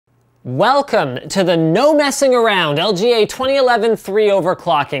Welcome to the No Messing Around LGA 2011 3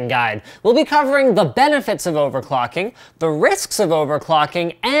 Overclocking Guide. We'll be covering the benefits of overclocking, the risks of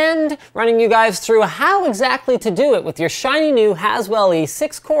overclocking, and running you guys through how exactly to do it with your shiny new Haswell-E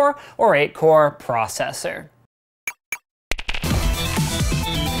 6-core or 8-core processor.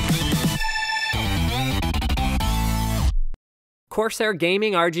 Corsair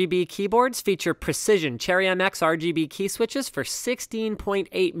Gaming RGB keyboards feature precision Cherry MX RGB key switches for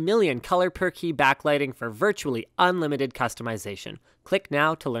 16.8 million color per key backlighting for virtually unlimited customization. Click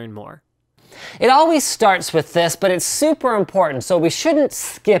now to learn more. It always starts with this, but it's super important, so we shouldn't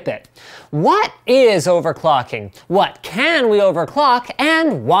skip it. What is overclocking? What can we overclock,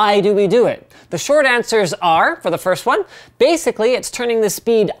 and why do we do it? The short answers are, for the first one, basically it's turning the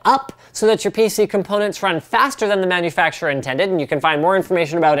speed up so that your PC components run faster than the manufacturer intended, and you can find more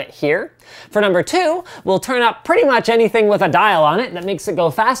information about it here. For number two, we'll turn up pretty much anything with a dial on it that makes it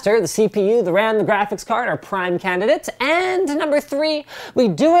go faster. The CPU, the RAM, the graphics card are prime candidates. And number three, we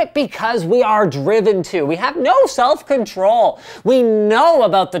do it because we are driven to. We have no self-control. We know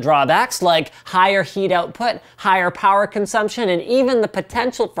about the drawbacks like higher heat output, higher power consumption, and even the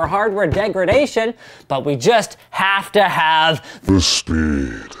potential for hardware degradation, but we just have to have the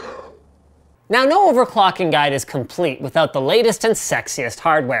speed. Now, no overclocking guide is complete without the latest and sexiest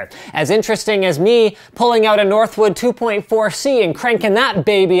hardware. As interesting as me pulling out a Northwood 2.4C and cranking that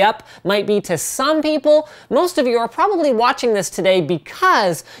baby up might be to some people, most of you are probably watching this today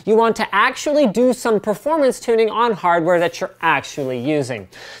because you want to actually do some performance tuning on hardware that you're actually using.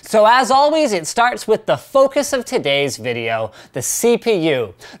 So as always, it starts with the focus of today's video, the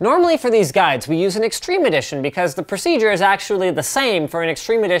CPU. Normally for these guides, we use an Extreme Edition because the procedure is actually the same for an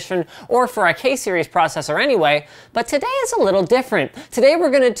Extreme Edition or for a K-series processor anyway, but today is a little different. Today we're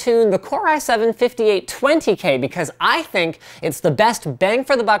going to tune the Core i7 5820K because I think it's the best bang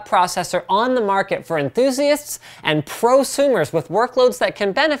for the buck processor on the market for enthusiasts and prosumers with workloads that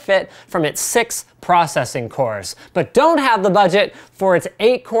can benefit from its 6 processing cores, but don't have the budget for its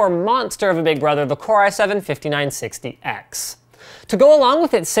 8-core monster of a big brother, the Core i7 5960X. To go along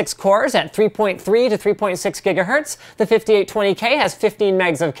with its 6 cores at 3.3 to 3.6 gigahertz, the 5820K has 15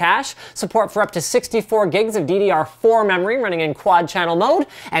 megs of cache, support for up to 64 gigs of DDR4 memory running in quad channel mode,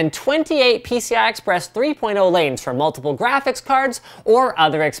 and 28 PCI Express 3.0 lanes for multiple graphics cards or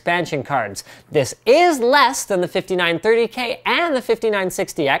other expansion cards. This is less than the 5930K and the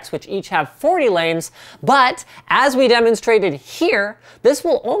 5960X, which each have 40 lanes, but as we demonstrated here, this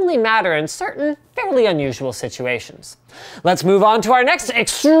will only matter in certain fairly unusual situations. Let's move on to our next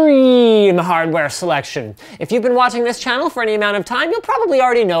extreme hardware selection. If you've been watching this channel for any amount of time, you'll probably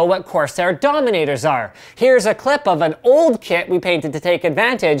already know what Corsair Dominators are. Here's a clip of an old kit we painted to take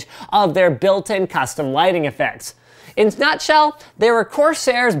advantage of their built-in custom lighting effects. In a nutshell, they were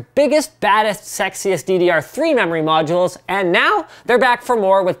Corsair's biggest, baddest, sexiest DDR3 memory modules, and now they're back for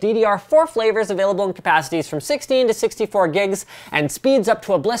more with DDR4 flavors available in capacities from 16 to 64 gigs and speeds up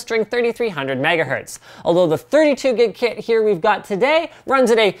to a blistering 3300 megahertz. Although the 32 gig kit here we've got today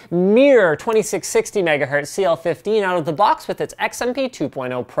runs at a mere 2660 megahertz CL15 out of the box with its XMP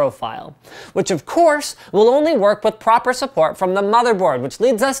 2.0 profile, which of course will only work with proper support from the motherboard, which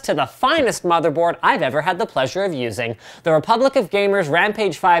leads us to the finest motherboard I've ever had the pleasure of using, the Republic of Gamers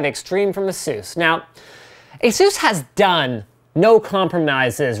Rampage 5 Extreme from ASUS. Now, ASUS has done no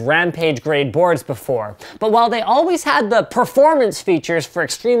compromises Rampage grade boards before, but while they always had the performance features for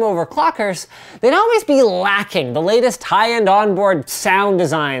extreme overclockers, they'd always be lacking the latest high-end onboard sound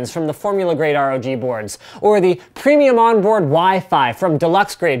designs from the Formula grade ROG boards, or the premium onboard Wi-Fi from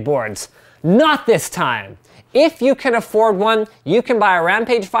deluxe grade boards. Not this time. If you can afford one, you can buy a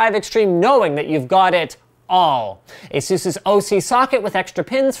Rampage 5 Extreme knowing that you've got it all. ASUS's OC socket with extra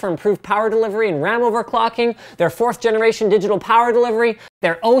pins for improved power delivery and RAM overclocking, their 4th generation digital power delivery,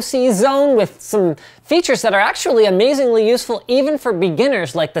 their OC zone with some features that are actually amazingly useful even for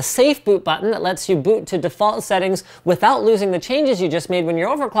beginners, like the safe boot button that lets you boot to default settings without losing the changes you just made when your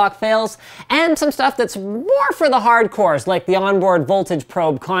overclock fails, and some stuff that's more for the hardcores, like the onboard voltage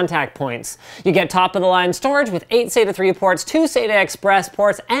probe contact points. You get top of the line storage with 8 SATA 3 ports, 2 SATA Express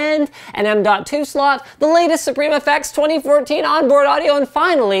ports, and an M.2 slot, the latest Supreme Effects 2014 onboard audio, and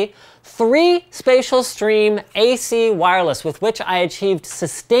finally, 3 Spatial Stream AC wireless, with which I achieved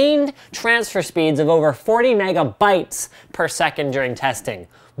sustained transfer speeds of over 40 megabytes per second during testing.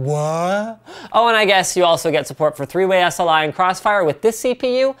 What? Oh, and I guess you also get support for 3-way SLI and Crossfire with this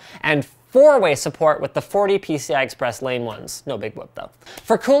CPU, and 4-way support with the 40 PCI Express lane ones. No big whoop though.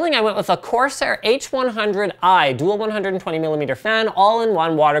 For cooling, I went with a Corsair H100i dual 120mm fan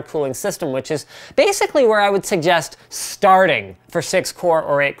all-in-one water cooling system, which is basically where I would suggest starting for 6-core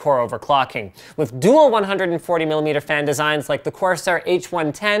or 8-core overclocking, with dual 140mm fan designs like the Corsair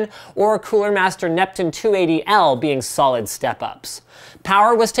H110 or Cooler Master Neptune 280L being solid step-ups.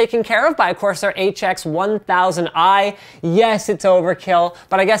 Power was taken care of by a Corsair HX1000i. Yes, it's overkill,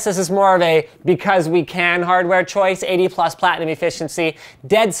 but I guess this is more of a because we can hardware choice. 80+ platinum efficiency,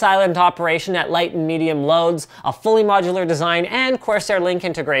 dead silent operation at light and medium loads, a fully modular design, and Corsair Link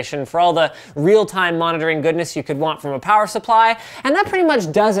integration for all the real-time monitoring goodness you could want from a power supply. And that pretty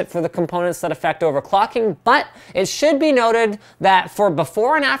much does it for the components that affect overclocking, but it should be noted that for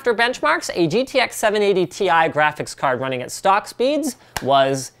before and after benchmarks, a GTX 780 Ti graphics card running at stock speeds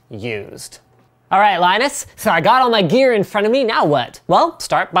was used. All right, Linus, so I got all my gear in front of me, now what? Well,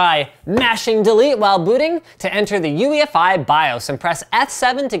 start by mashing delete while booting to enter the UEFI BIOS and press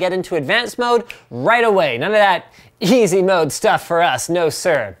F7 to get into advanced mode right away. None of that easy mode stuff for us, no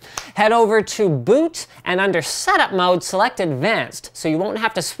sir. Head over to boot and under setup mode, select advanced so you won't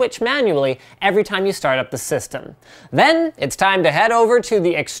have to switch manually every time you start up the system. Then it's time to head over to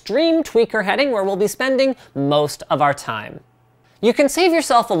the extreme tweaker heading where we'll be spending most of our time. You can save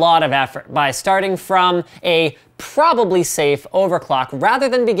yourself a lot of effort by starting from a probably safe overclock rather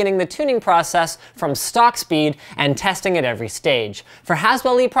than beginning the tuning process from stock speed and testing at every stage. For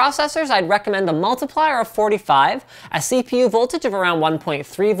Haswell-E processors, I'd recommend a multiplier of 45, a CPU voltage of around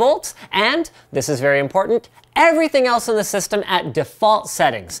 1.3 volts, and, this is very important, everything else in the system at default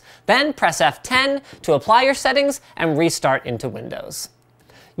settings. Then press F10 to apply your settings and restart into Windows.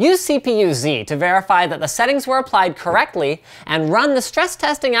 Use CPU-Z to verify that the settings were applied correctly and run the stress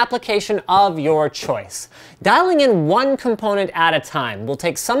testing application of your choice. Dialing in one component at a time will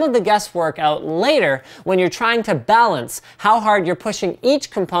take some of the guesswork out later when you're trying to balance how hard you're pushing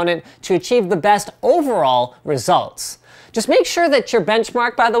each component to achieve the best overall results. Just make sure that your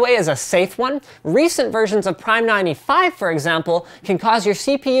benchmark, by the way, is a safe one. Recent versions of Prime 95, for example, can cause your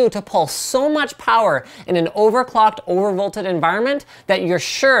CPU to pull so much power in an overclocked, overvolted environment that you're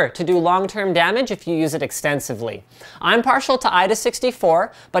sure to do long-term damage if you use it extensively. I'm partial to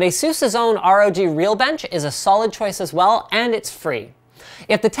IDA64, but ASUS's own ROG Realbench is a solid choice as well, and it's free.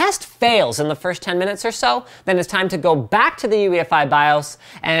 If the test fails in the first 10 minutes or so, then it's time to go back to the UEFI BIOS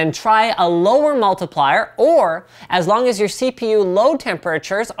and try a lower multiplier, or as long as your CPU load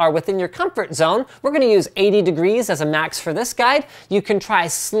temperatures are within your comfort zone, we're going to use 80 degrees as a max for this guide, you can try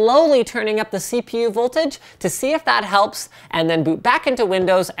slowly turning up the CPU voltage to see if that helps, and then boot back into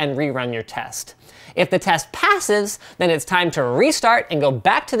Windows and rerun your test. If the test passes, then it's time to restart and go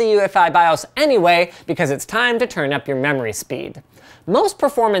back to the UEFI BIOS anyway, because it's time to turn up your memory speed. Most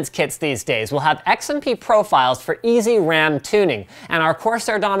performance kits these days will have XMP profiles for easy RAM tuning, and our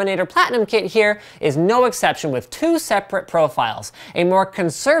Corsair Dominator Platinum kit here is no exception with 2 separate profiles, a more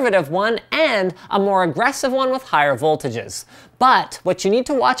conservative one and a more aggressive one with higher voltages. But what you need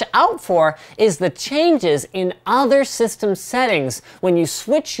to watch out for is the changes in other system settings when you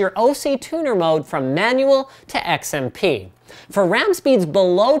switch your OC tuner mode from manual to XMP. For RAM speeds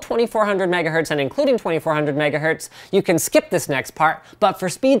below 2400 MHz and including 2400 MHz, you can skip this next part, but for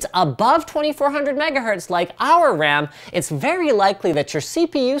speeds above 2400 MHz like our RAM, it's very likely that your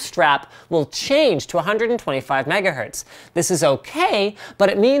CPU strap will change to 125 MHz. This is okay, but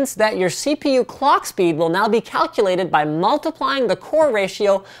it means that your CPU clock speed will now be calculated by multiplying the core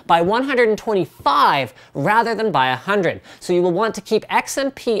ratio by 125 rather than by 100. So you will want to keep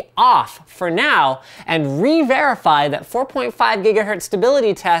XMP off for now and re-verify that 4.5 GHz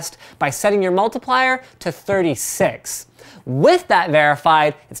stability test by setting your multiplier to 36. With that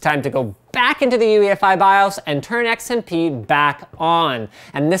verified, it's time to go back into the UEFI BIOS and turn XMP back on.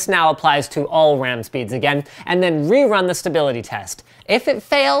 And this now applies to all RAM speeds again, and then rerun the stability test. If it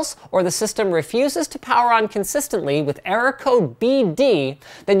fails or the system refuses to power on consistently with error code BD,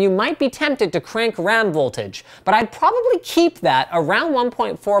 then you might be tempted to crank RAM voltage, but I'd probably keep that around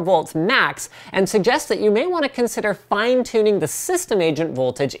 1.4 volts max and suggest that you may want to consider fine-tuning the system agent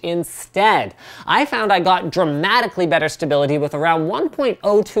voltage instead. I found I got dramatically better stability with around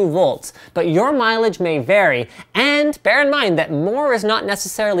 1.02 volts, but your mileage may vary, and bear in mind that more is not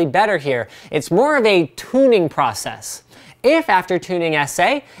necessarily better here. It's more of a tuning process. If after tuning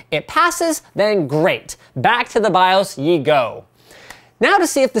SA, it passes, then great. Back to the BIOS ye go. Now to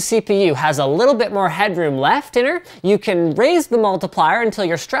see if the CPU has a little bit more headroom left in her, you can raise the multiplier until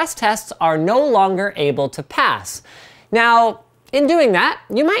your stress tests are no longer able to pass. Now, In doing that,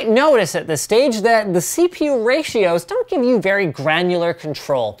 you might notice at this stage that the CPU ratios don't give you very granular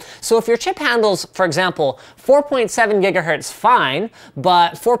control. So if your chip handles, for example, 4.7 gigahertz fine,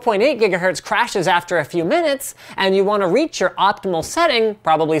 but 4.8 gigahertz crashes after a few minutes, and you want to reach your optimal setting,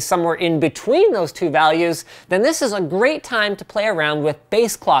 probably somewhere in between those two values, then this is a great time to play around with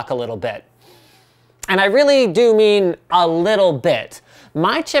base clock a little bit. And I really do mean a little bit.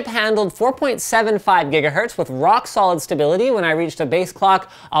 My chip handled 4.75 gigahertz with rock solid stability when I reached a base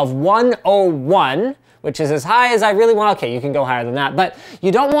clock of 101, which is as high as I really want. Okay, you can go higher than that, but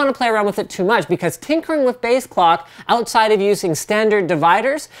you don't want to play around with it too much because tinkering with base clock outside of using standard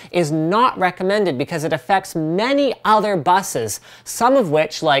dividers is not recommended because it affects many other buses, some of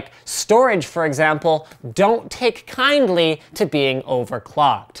which, like storage for example, don't take kindly to being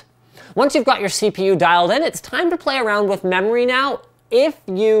overclocked. Once you've got your CPU dialed in, it's time to play around with memory now, if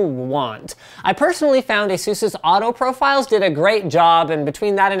you want. I personally found ASUS's auto profiles did a great job, and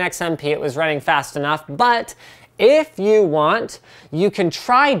between that and XMP it was running fast enough, but if you want, you can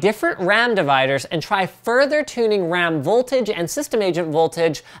try different RAM dividers and try further tuning RAM voltage and system agent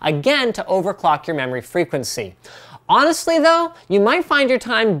voltage, again to overclock your memory frequency. Honestly though, you might find your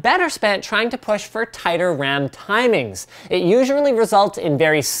time better spent trying to push for tighter RAM timings. It usually results in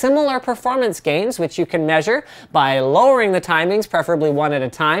very similar performance gains, which you can measure by lowering the timings, preferably one at a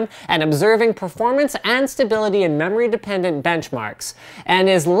time, and observing performance and stability in memory-dependent benchmarks, and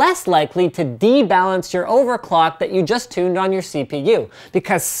is less likely to debalance your overclock that you just tuned on your CPU,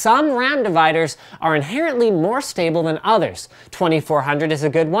 because some RAM dividers are inherently more stable than others. 2400 is a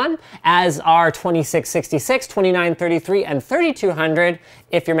good one, as are 2666, 2933, and 3200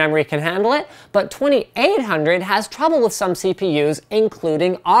 if your memory can handle it, but 2800 has trouble with some CPUs,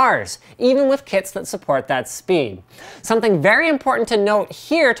 including ours, even with kits that support that speed. Something very important to note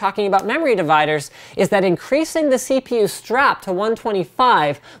here, talking about memory dividers, is that increasing the CPU strap to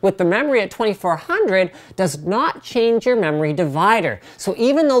 125 with the memory at 2400 does not change your memory divider. So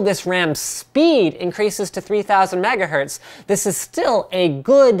even though this RAM speed increases to 3000 megahertz, this is still a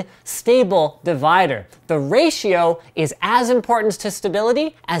good, stable divider. The ratio is as important to stability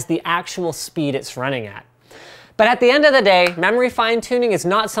as the actual speed it's running at. But at the end of the day, memory fine-tuning is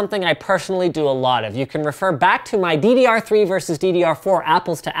not something I personally do a lot of. You can refer back to my DDR3 versus DDR4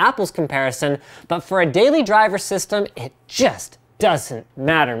 apples to apples comparison, but for a daily driver system, it just doesn't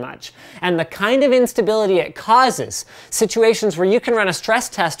matter much. And the kind of instability it causes, situations where you can run a stress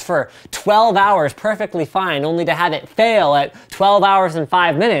test for 12 hours perfectly fine only to have it fail at 12 hours and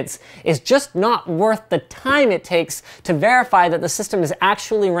 5 minutes, is just not worth the time it takes to verify that the system is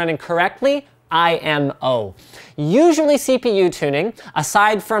actually running correctly, IMO. Usually CPU tuning,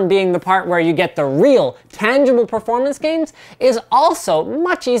 aside from being the part where you get the real, tangible performance gains, is also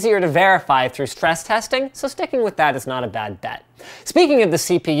much easier to verify through stress testing, so sticking with that is not a bad bet. Speaking of the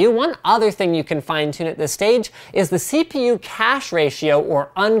CPU, one other thing you can fine-tune at this stage is the CPU cache ratio, or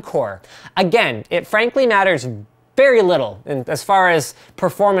uncore. Again, it frankly matters very little as far as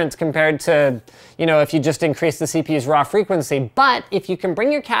performance compared to, if you just increase the CPU's raw frequency. But if you can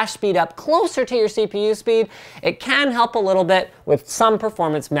bring your cache speed up closer to your CPU speed, it can help a little bit with some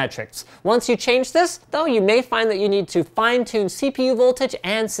performance metrics. Once you change this, though, you may find that you need to fine-tune CPU voltage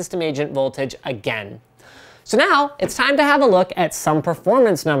and system agent voltage again. So now it's time to have a look at some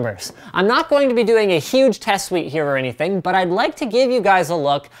performance numbers. I'm not going to be doing a huge test suite here or anything, but I'd like to give you guys a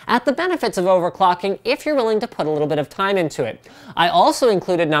look at the benefits of overclocking if you're willing to put a little bit of time into it. I also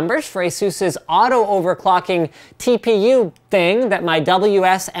included numbers for ASUS's auto overclocking TPU thing that my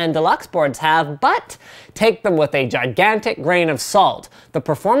WS and Deluxe boards have, but take them with a gigantic grain of salt. The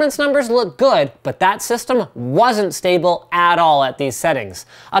performance numbers look good, but that system wasn't stable at all at these settings.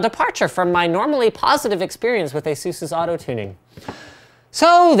 A departure from my normally positive experience with ASUS's auto tuning.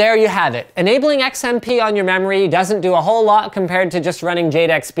 So there you have it. Enabling XMP on your memory doesn't do a whole lot compared to just running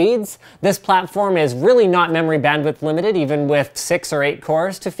JADEC speeds. This platform is really not memory bandwidth limited, even with 6 or 8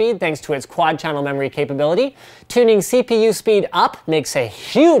 cores to feed, thanks to its quad-channel memory capability. Tuning CPU speed up makes a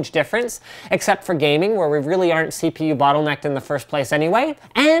huge difference, except for gaming, where we really aren't CPU bottlenecked in the first place anyway.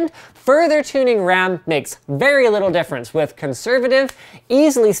 And further tuning RAM makes very little difference, with conservative,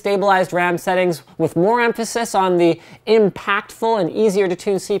 easily stabilized RAM settings with more emphasis on the impactful and easier to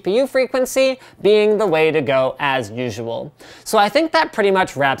tune CPU frequency being the way to go as usual. So I think that pretty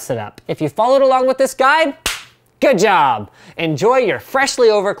much wraps it up. If you followed along with this guide, good job! Enjoy your freshly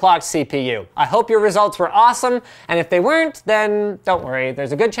overclocked CPU. I hope your results were awesome, and if they weren't, then don't worry.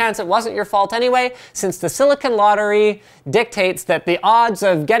 There's a good chance it wasn't your fault anyway, since the Silicon Lottery dictates that the odds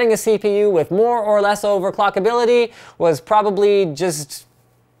of getting a CPU with more or less overclockability was probably just,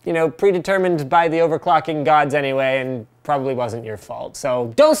 predetermined by the overclocking gods anyway, and probably wasn't your fault.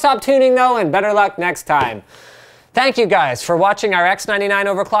 So don't stop tuning though, and better luck next time. Thank you guys for watching our X99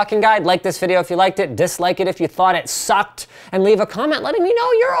 overclocking guide. Like this video if you liked it, dislike it if you thought it sucked, and leave a comment letting me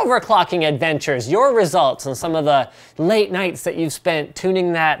know your overclocking adventures, your results, and some of the late nights that you've spent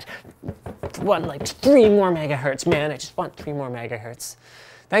tuning that one, like 3 more megahertz. Man, I just want 3 more megahertz.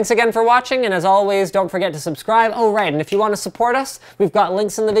 Thanks again for watching, and as always, don't forget to subscribe. Oh, right, and if you want to support us, we've got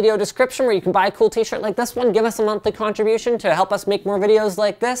links in the video description where you can buy a cool t-shirt like this one, give us a monthly contribution to help us make more videos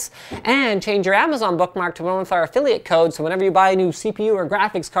like this, and change your Amazon bookmark to one with our affiliate code, so whenever you buy a new CPU or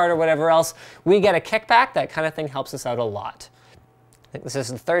graphics card or whatever else, we get a kickback. That kind of thing helps us out a lot. I think this is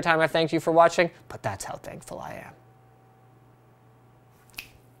the 3rd time I've thanked you for watching, but that's how thankful I am.